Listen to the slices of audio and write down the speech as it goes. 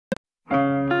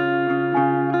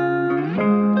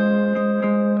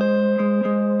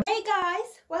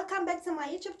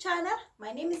YouTube channel.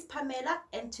 My name is Pamela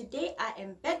and today I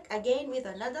am back again with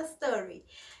another story.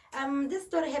 This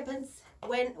story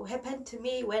happened to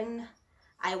me when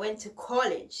I went to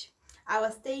college. I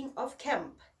was staying off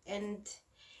camp, and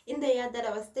in the yard that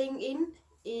I was staying in,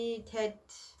 it had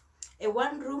a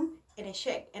one room and a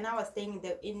shack, and I was staying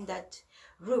in that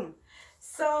room.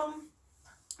 So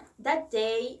that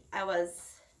day I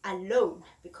was alone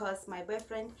because my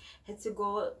boyfriend had to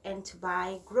go and to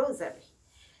buy grocery.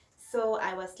 So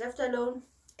I was left alone,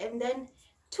 and then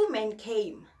two men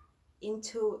came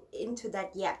into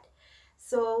that yard.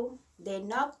 So they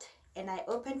knocked and I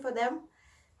opened for them.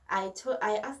 I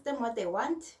asked them what they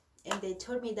want, and they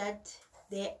told me that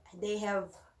they have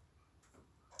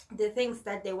the things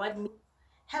that they want me to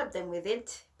help them with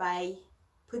it by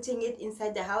putting it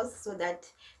inside the house so that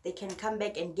they can come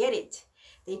back and get it.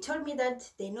 They told me that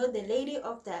they know the lady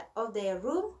of the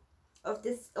room of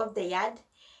the yard,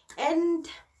 and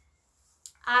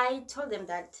I told them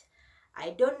that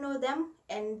I don't know them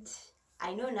and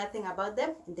I know nothing about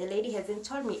them, and the lady hasn't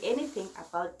told me anything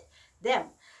about them.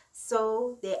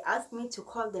 So they asked me to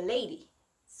call the lady.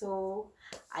 So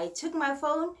I took my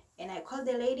phone and I called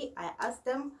the lady. I asked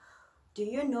them, do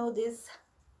you know these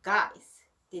guys?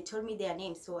 They told me their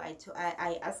names. So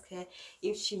I asked her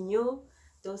if she knew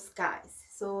those guys.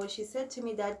 So she said to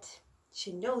me that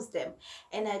she knows them,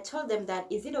 and I told them that,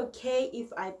 is it okay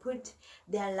if I put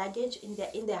their luggage in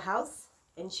the house?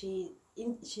 And she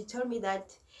told me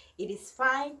that it is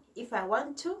fine if I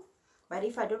want to, but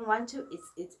if I don't want to,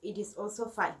 it is also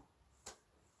fine.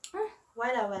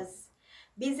 While I was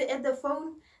busy at the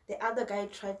phone, the other guy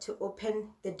tried to open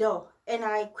the door, and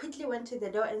I quickly went to the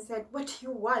door and said, what do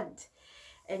you want?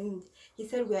 And he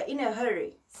said, we are in a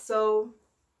hurry. So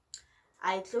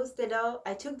I closed the door.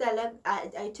 I took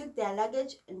their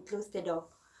luggage and closed the door.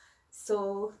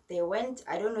 So they went.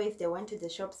 I don't know if they went to the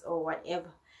shops or whatever.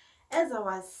 As I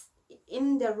was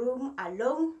in the room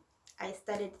alone, I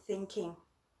started thinking,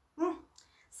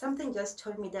 something just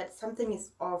told me that something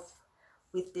is off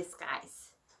with these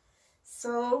guys.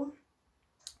 So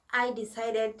I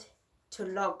decided to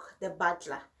lock the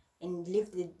butler and leave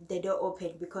the door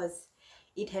open because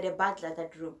it had a butler,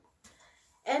 that room.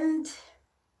 And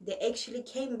they actually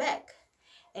came back,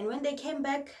 and when they came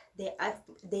back, they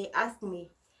asked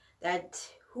me that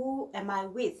who am I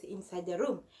with inside the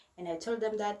room, and I told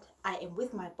them that I am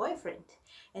with my boyfriend.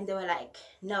 And they were like,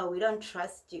 no, we don't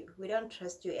trust you, we don't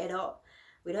trust you at all,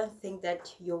 we don't think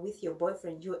that you're with your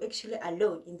boyfriend, you're actually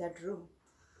alone in that room.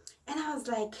 And I was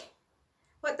like,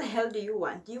 what the hell do you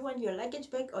want? Do you want your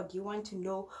luggage back, or do you want to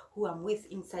know who I'm with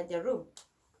inside the room?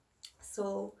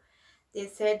 So they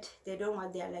said they don't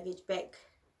want their luggage back.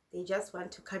 They just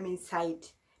want to come inside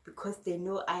because they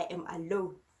know I am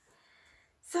alone.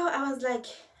 So I was like,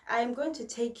 I'm going to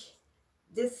take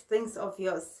these things of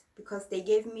yours, because they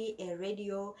gave me a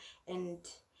radio and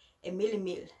a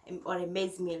meal or a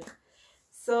maize meal.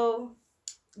 So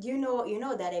you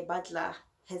know that a butler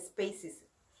has spaces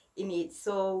in it,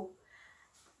 so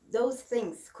those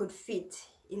things could fit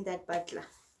in that butler,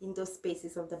 in those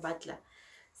spaces of the butler.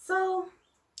 So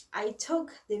I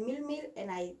took the meal and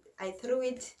I threw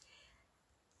it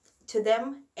to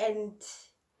them, and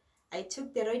I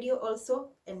took the radio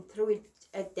also and threw it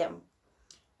at them,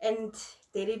 and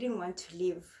they didn't want to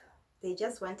leave. They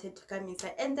just wanted to come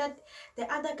inside, and that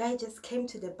the other guy just came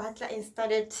to the butler and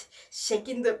started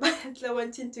shaking the butler,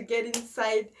 wanting to get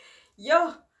inside.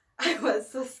 Yo, I was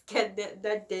so scared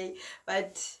that day,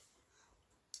 but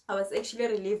I was actually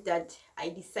relieved that I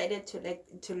decided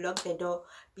to lock the door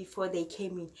before they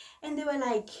came in. And they were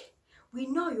like, we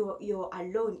know you're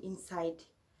alone inside,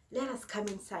 let us come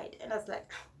inside. And I was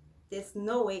like, there's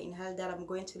no way in hell that I'm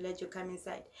going to let you come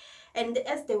inside. And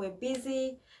as they were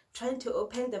busy trying to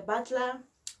open the butler,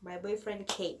 my boyfriend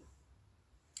came.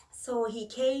 So he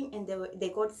came, and they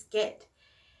got scared,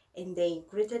 and they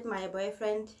greeted my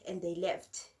boyfriend and they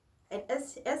left. And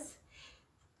as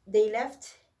they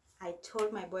left, I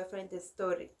told my boyfriend the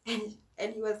story,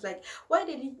 and he was like, why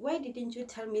didn't you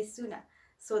tell me sooner,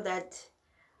 so that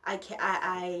I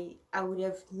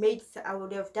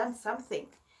would have done something.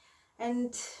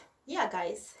 And yeah,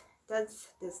 guys, that's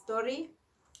the story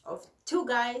of two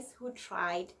guys who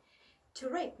tried to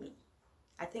rape me.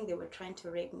 I think they were trying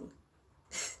to rape me.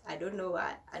 I don't know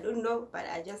why. I don't know, but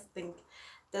I just think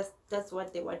that's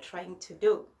what they were trying to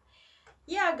do.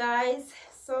 Yeah, guys,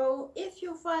 so if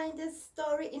you find this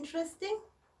story interesting,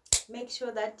 make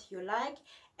sure that you like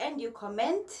and you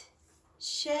comment,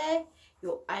 share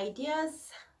your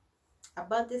ideas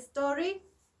about the story.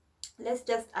 Let's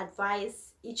just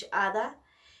advise each other,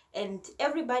 and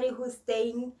everybody who's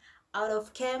staying out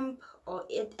of camp or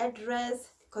at rest,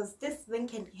 because this thing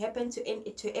can happen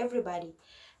to everybody.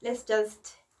 Let's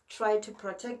just try to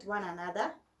protect one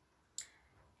another,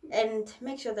 and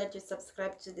make sure that you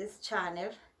subscribe to this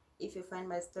channel if you find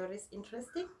my stories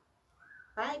interesting.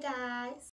 Bye guys.